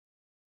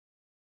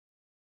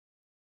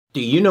Do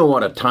you know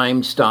what a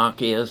time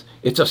stock is?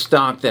 It's a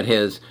stock that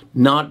has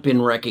not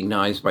been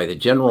recognized by the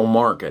general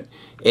market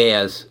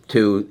as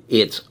to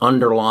its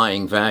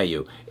underlying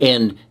value.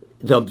 And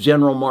the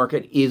general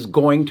market is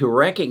going to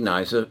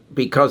recognize it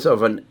because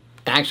of an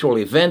actual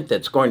event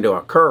that's going to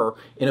occur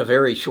in a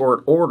very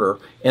short order.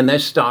 And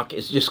this stock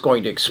is just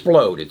going to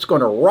explode. It's going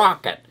to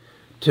rocket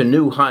to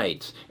new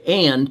heights.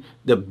 And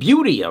the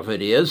beauty of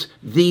it is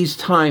these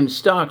time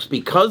stocks,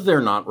 because they're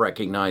not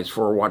recognized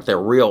for what their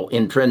real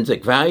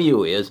intrinsic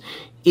value is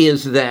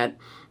that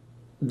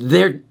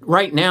they're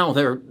right now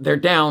they're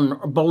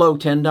down below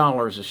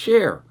 $10 a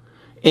share.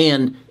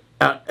 And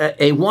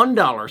a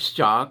 $1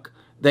 stock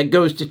that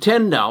goes to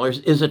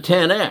 $10 is a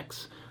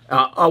 10x.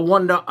 A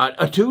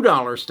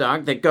 $2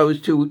 stock that goes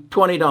to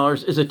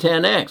 $20 is a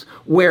 10x,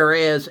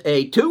 whereas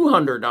a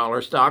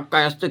 $200 stock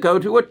has to go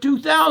to a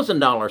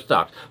 $2,000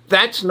 stock.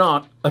 That's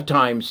not a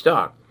time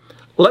stock.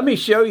 Let me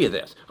show you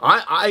this.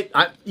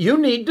 You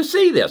need to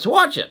see this.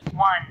 Watch it.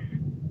 1,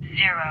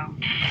 0.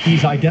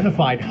 He's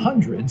identified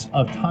hundreds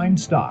of time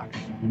stocks,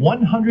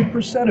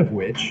 100% of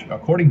which,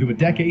 according to a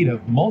decade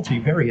of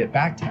multivariate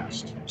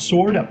backtest,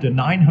 soared up to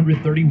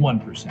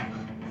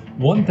 931%,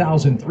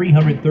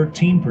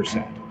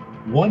 1,313%.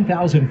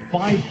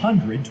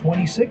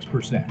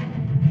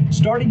 1,526%,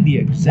 starting the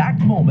exact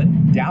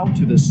moment down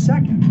to the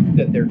second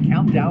that their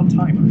countdown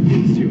timer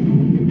hits zero.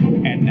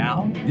 And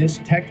now, this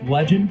tech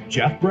legend,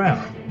 Jeff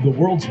Brown, the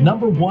world's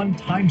 #1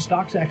 time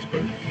stocks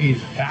expert,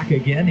 is back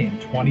again in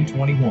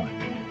 2021,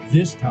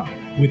 this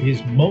time with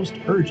his most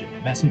urgent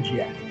message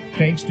yet.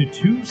 Thanks to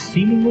two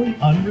seemingly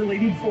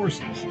unrelated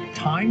forces,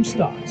 time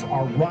stocks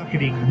are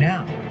rocketing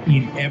now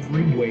in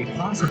every way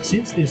possible.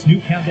 Since this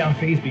new countdown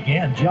phase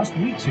began just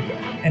weeks ago,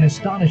 an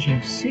astonishing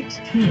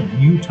 16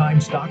 new time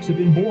stocks have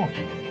been born.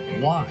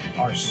 Why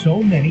are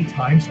so many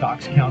time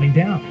stocks counting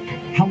down?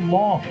 How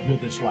long will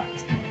this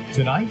last?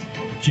 Tonight,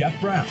 Jeff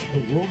Brown,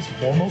 the world's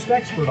foremost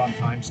expert on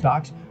time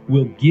stocks,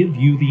 will give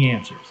you the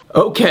answers.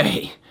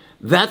 Okay,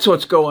 that's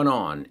what's going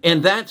on.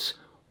 And that's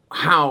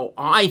how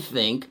I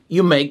think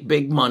you make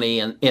big money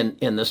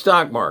in the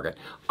stock market.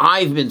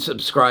 I've been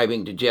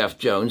subscribing to Jeff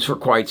Jones for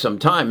quite some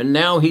time, and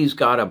now he's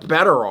got a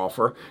better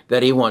offer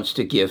that he wants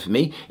to give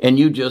me, and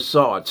you just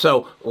saw it.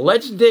 So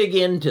let's dig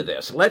into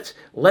this. Let's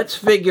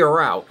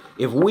figure out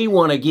if we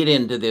want to get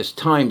into this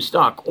time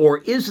stock, or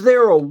is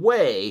there a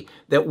way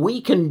that we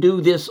can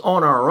do this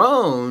on our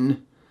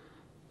own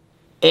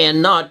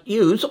and not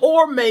use,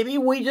 or maybe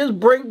we just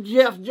bring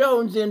Jeff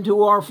Jones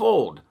into our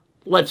fold.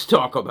 Let's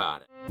talk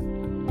about it.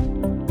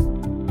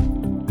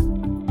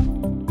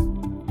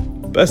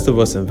 Best of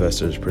Us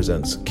Investors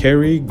presents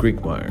Kerry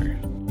Grinkmeyer.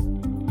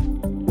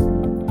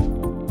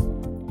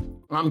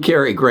 I'm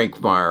Kerry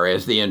Grinkmeyer,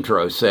 as the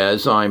intro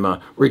says. I'm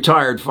a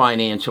retired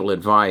financial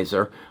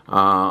advisor.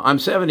 I'm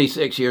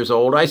 76 years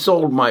old. I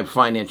sold my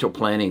financial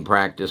planning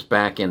practice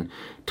back in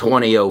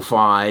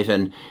 2005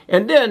 and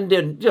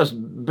then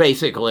just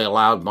basically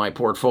allowed my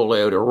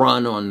portfolio to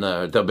run on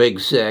the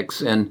big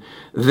six. And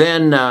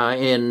then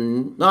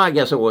I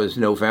guess it was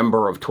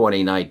November of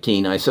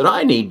 2019, I said,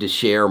 I need to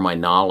share my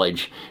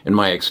knowledge and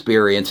my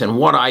experience and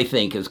what I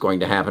think is going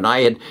to happen.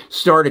 I had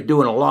started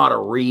doing a lot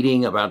of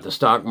reading about the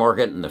stock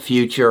market and the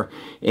future.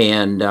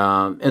 And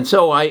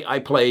so I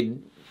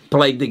played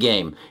the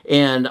game.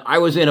 And I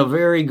was in a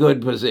very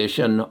good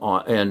position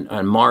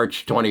on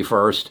March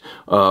 21st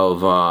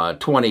of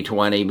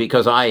 2020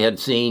 because I had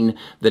seen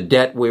the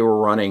debt we were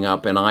running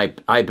up, and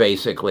I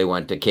basically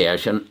went to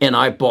cash and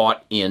I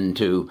bought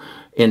into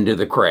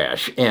the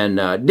crash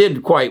and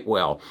did quite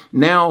well.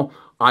 Now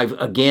I've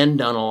again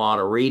done a lot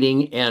of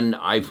reading, and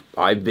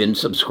I've been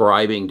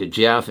subscribing to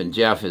Jeff, and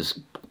Jeff has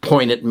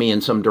pointed me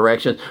in some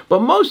direction.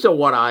 But most of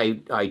what I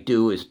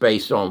do is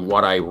based on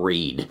what I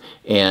read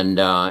and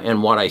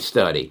what I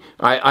study.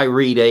 I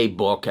read a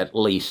book at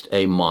least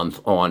a month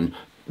on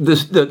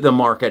the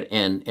market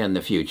and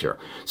the future.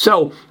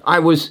 So I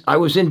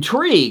was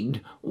intrigued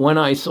when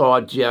I saw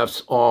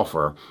Jeff's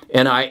offer,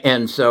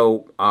 and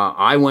so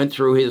I went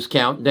through his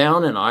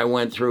countdown and I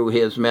went through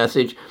his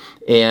message,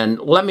 and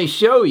let me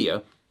show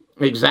you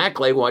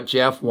exactly what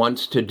Jeff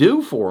wants to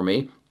do for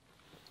me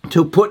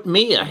to put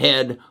me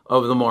ahead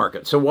of the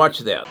market. So watch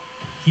that.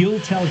 He'll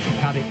tell you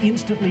how to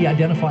instantly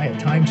identify a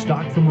time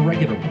stock from a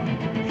regular one.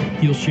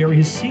 He'll share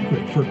his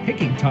secret for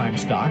picking time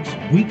stocks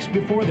weeks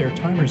before their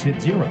timers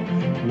hit zero,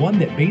 one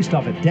that, based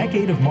off a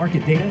decade of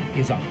market data,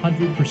 is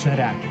 100%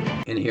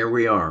 accurate. And here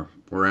we are.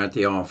 We're at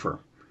the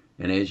offer.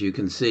 And as you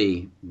can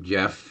see,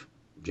 Jeff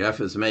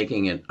is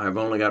making it. I've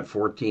only got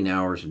 14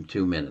 hours and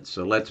 2 minutes.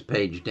 So let's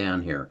page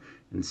down here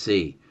and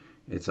see.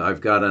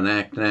 I've got an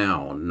act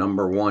now,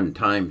 #1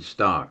 time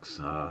stocks.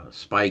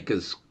 Spike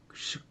as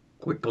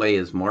quickly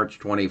as March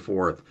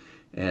 24th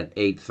at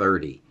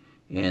 8:30.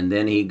 And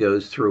then he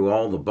goes through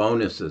all the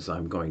bonuses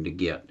I'm going to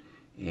get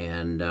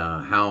and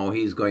how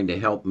he's going to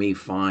help me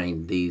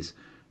find these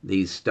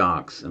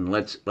stocks. And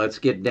let's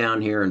get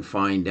down here and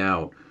find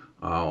out.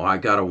 I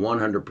got a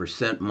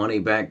 100% money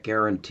back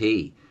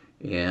guarantee,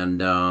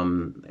 and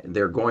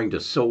they're going to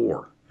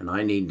soar, and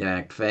I need to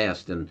act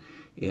fast. And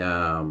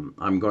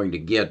I'm going to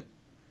get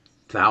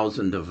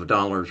thousands of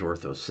dollars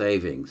worth of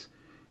savings.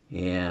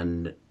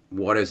 And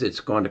what is it's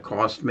going to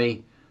cost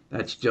me?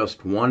 That's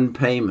just one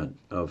payment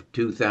of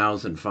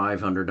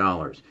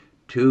 $2,500.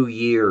 2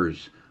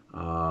 years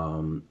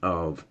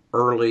of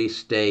early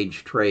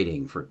stage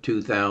trading for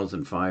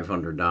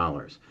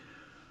 $2,500.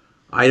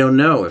 I don't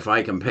know if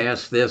I can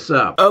pass this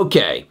up.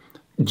 Okay.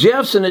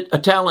 Jeff's a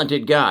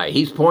talented guy.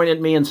 He's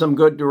pointed me in some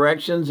good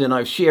directions, and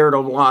I've shared a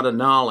lot of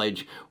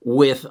knowledge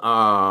with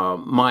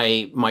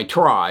my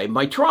tribe.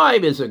 My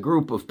tribe is a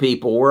group of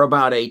people. We're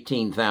about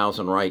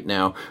 18,000 right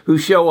now who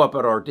show up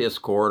at our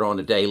Discord on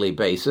a daily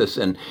basis,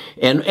 and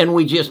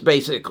we just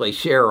basically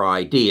share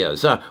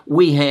ideas.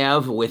 We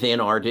have within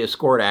our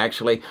Discord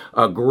actually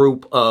a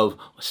group of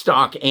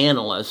stock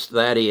analysts,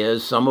 that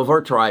is, some of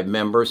our tribe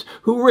members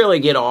who really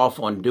get off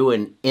on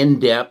doing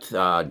in-depth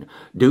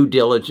due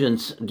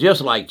diligence,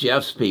 just like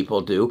Jeff's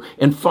people do,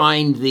 and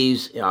find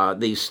these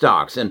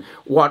stocks. And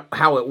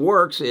how it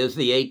works is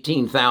the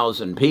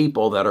 18,000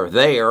 people that are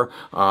there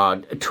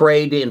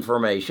trade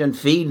information,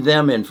 feed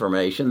them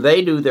information.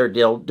 They do their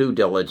due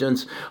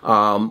diligence.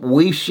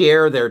 We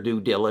share their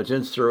due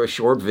diligence through a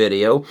short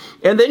video,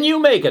 and then you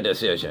make a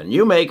decision.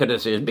 You make a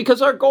decision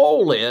because our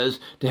goal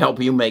is to help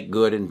you make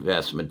good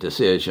investment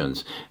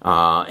decisions.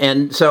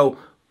 And so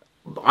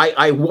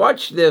I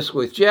watched this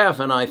with Jeff,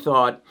 and I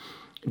thought,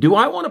 do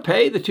I want to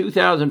pay the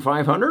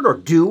 $2,500, or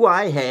do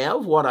I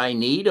have what I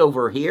need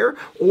over here?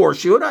 Or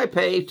should I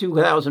pay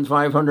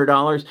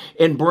 $2,500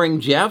 and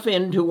bring Jeff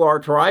into our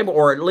tribe,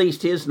 or at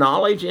least his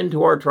knowledge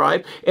into our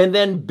tribe, and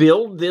then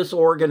build this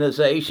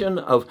organization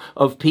of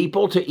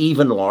people to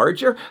even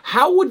larger?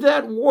 How would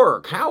that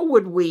work? How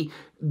would we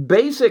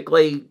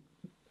basically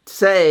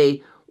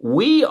say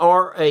we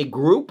are a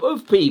group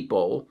of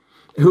people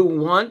who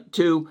want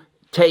to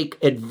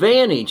take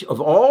advantage of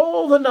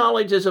all the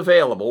knowledge that's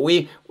available?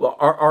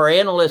 Our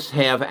analysts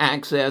have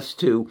access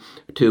to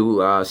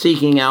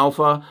Seeking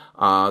Alpha.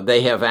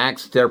 They have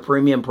access to their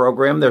premium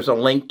program. There's a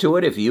link to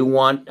it if you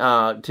want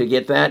to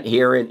get that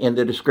here in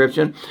the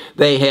description.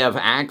 They have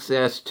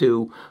access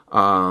to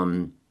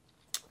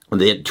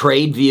the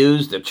trade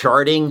views, the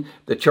charting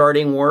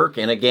work.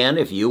 And again,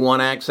 if you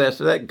want access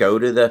to that, go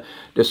to the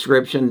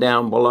description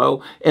down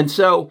below. And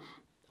so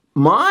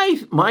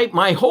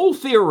my whole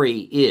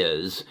theory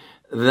is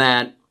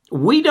that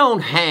we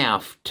don't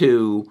have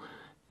to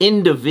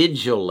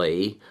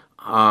individually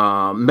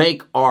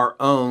make our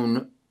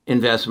own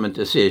investment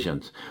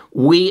decisions.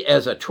 We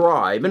as a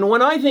tribe, and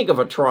when I think of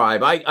a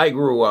tribe, I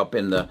grew up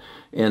in the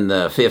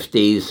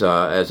 50s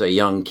as a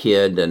young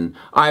kid, and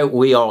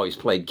we always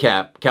played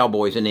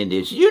cowboys and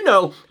Indians. You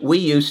know, we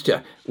used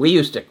to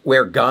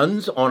wear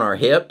guns on our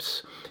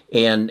hips,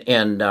 and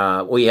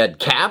we had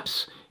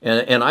caps.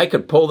 And I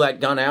could pull that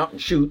gun out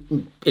and shoot,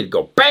 and it'd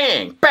go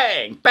bang,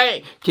 bang,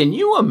 bang. Can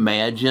you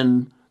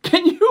imagine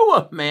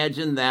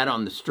that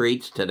on the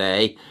streets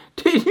today?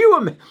 Can you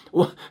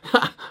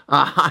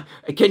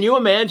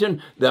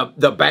imagine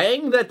the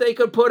bang that they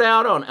could put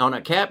out on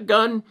a cap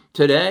gun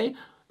today?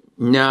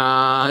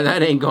 Nah,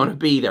 that ain't going to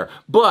be there.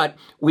 But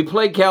we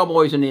played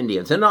cowboys and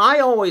Indians. And I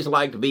always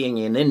liked being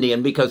an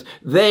Indian because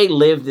they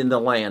lived in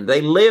the land.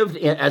 They lived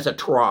as a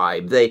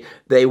tribe.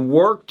 They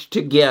worked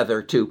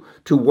together to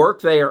work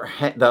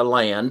the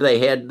land. They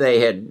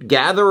had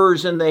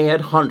gatherers and they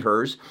had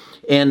hunters.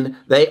 And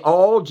they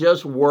all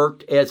just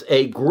worked as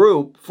a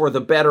group for the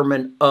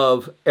betterment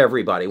of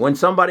everybody. When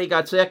somebody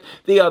got sick,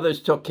 the others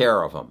took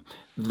care of them.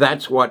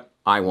 That's what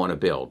I want to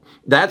build.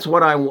 That's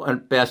what I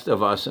want Best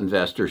of Us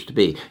Investors to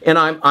be. And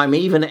I'm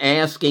even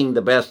asking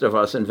the Best of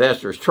Us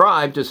Investors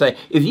tribe to say,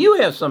 if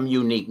you have some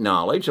unique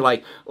knowledge,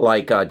 like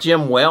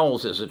Jim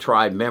Wells is a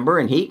tribe member,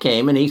 and he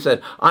came and he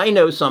said, I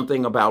know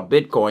something about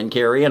Bitcoin,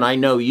 Carrie, and I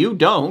know you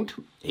don't.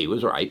 He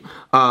was right.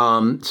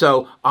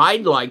 So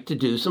I'd like to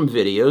do some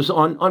videos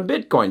on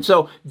Bitcoin.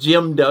 So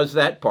Jim does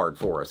that part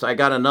for us. I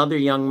got another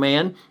young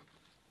man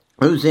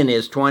who's in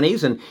his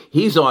 20s, and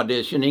he's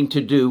auditioning to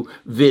do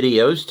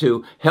videos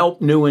to help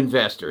new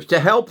investors, to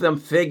help them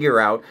figure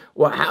out,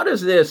 well, how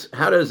does this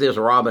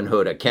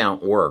Robinhood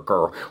account work?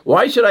 Or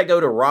why should I go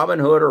to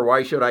Robinhood, or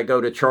why should I go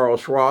to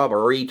Charles Schwab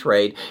or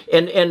E-Trade?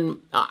 And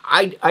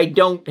I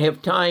don't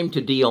have time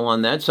to deal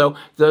on that. So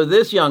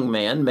this young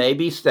man may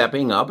be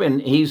stepping up,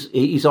 and he's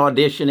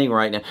auditioning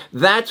right now.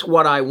 That's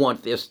what I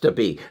want this to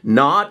be.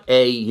 Not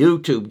a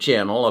YouTube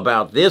channel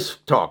about this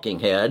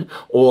talking head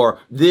or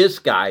this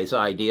guy's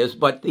ideas,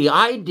 but the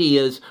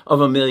ideas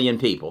of a million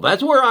people.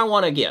 That's where I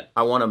want to get.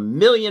 I want 1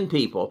 million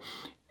people.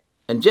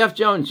 And Jeff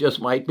Jones just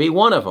might be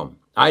one of them.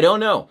 I don't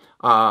know.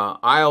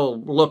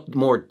 I'll look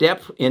more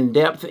in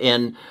depth,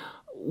 and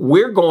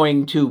we're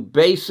going to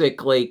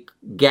basically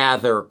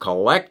gather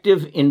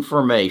collective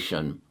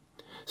information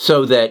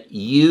so that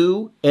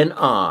you and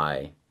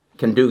I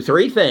can do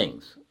 3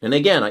 things. And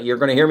again, you're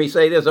going to hear me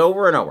say this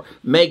over and over.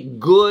 Make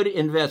good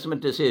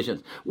investment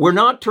decisions. We're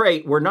not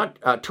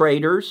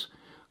traders.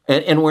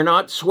 And we're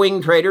not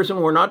swing traders,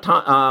 and we're not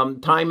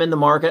time in the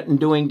market and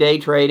doing day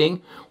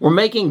trading. We're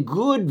making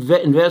good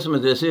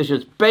investment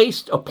decisions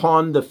based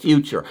upon the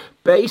future,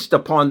 based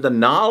upon the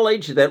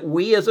knowledge that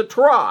we as a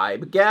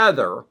tribe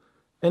gather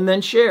and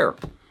then share.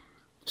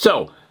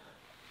 So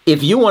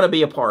if you want to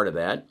be a part of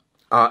that,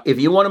 if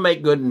you want to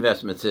make good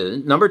investment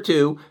decisions, number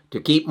 2, to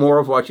keep more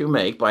of what you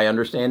make by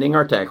understanding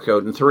our tax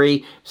code. And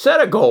 3, set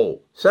a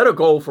goal. Set a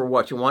goal for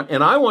what you want.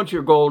 And I want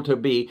your goal to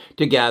be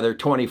to gather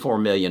 $24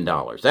 million.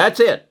 That's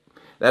it.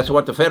 That's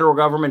what the federal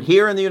government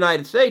here in the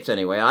United States,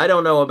 anyway. I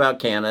don't know about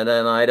Canada,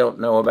 and I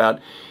don't know about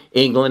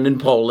England and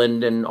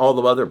Poland and all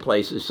the other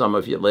places some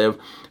of you live.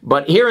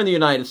 But here in the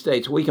United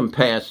States, we can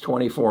pass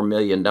 $24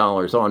 million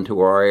on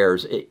to our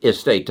heirs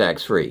estate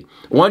tax free.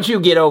 Once you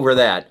get over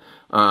that,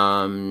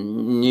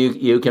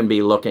 you can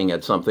be looking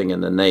at something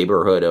in the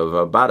neighborhood of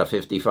about a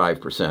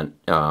 55%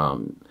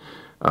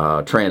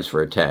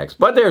 transfer tax.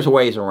 But there's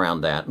ways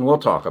around that, and we'll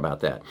talk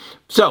about that.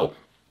 So,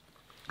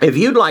 if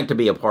you'd like to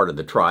be a part of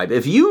the tribe,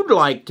 if you'd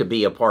like to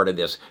be a part of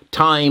this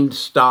timed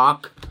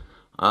stock,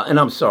 and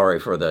I'm sorry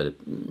for the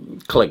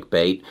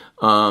clickbait,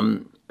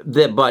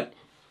 but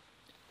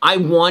I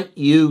want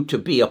you to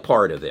be a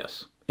part of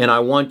this. And I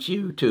want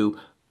you to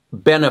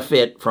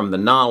benefit from the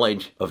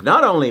knowledge of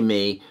not only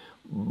me,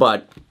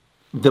 but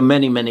the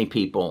many, many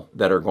people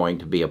that are going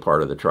to be a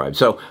part of the tribe.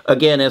 So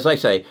again, as I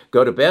say,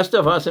 go to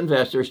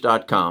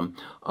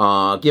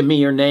bestofusinvestors.com, give me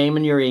your name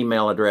and your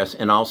email address,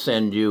 and I'll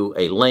send you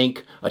a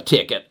link, a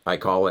ticket, I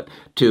call it,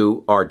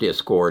 to our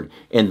Discord.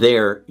 And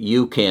there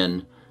you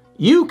can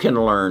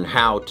learn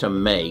how to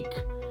make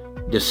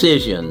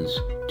decisions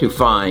to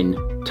find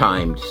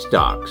timed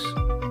stocks.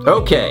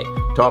 Okay,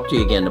 talk to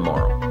you again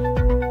tomorrow.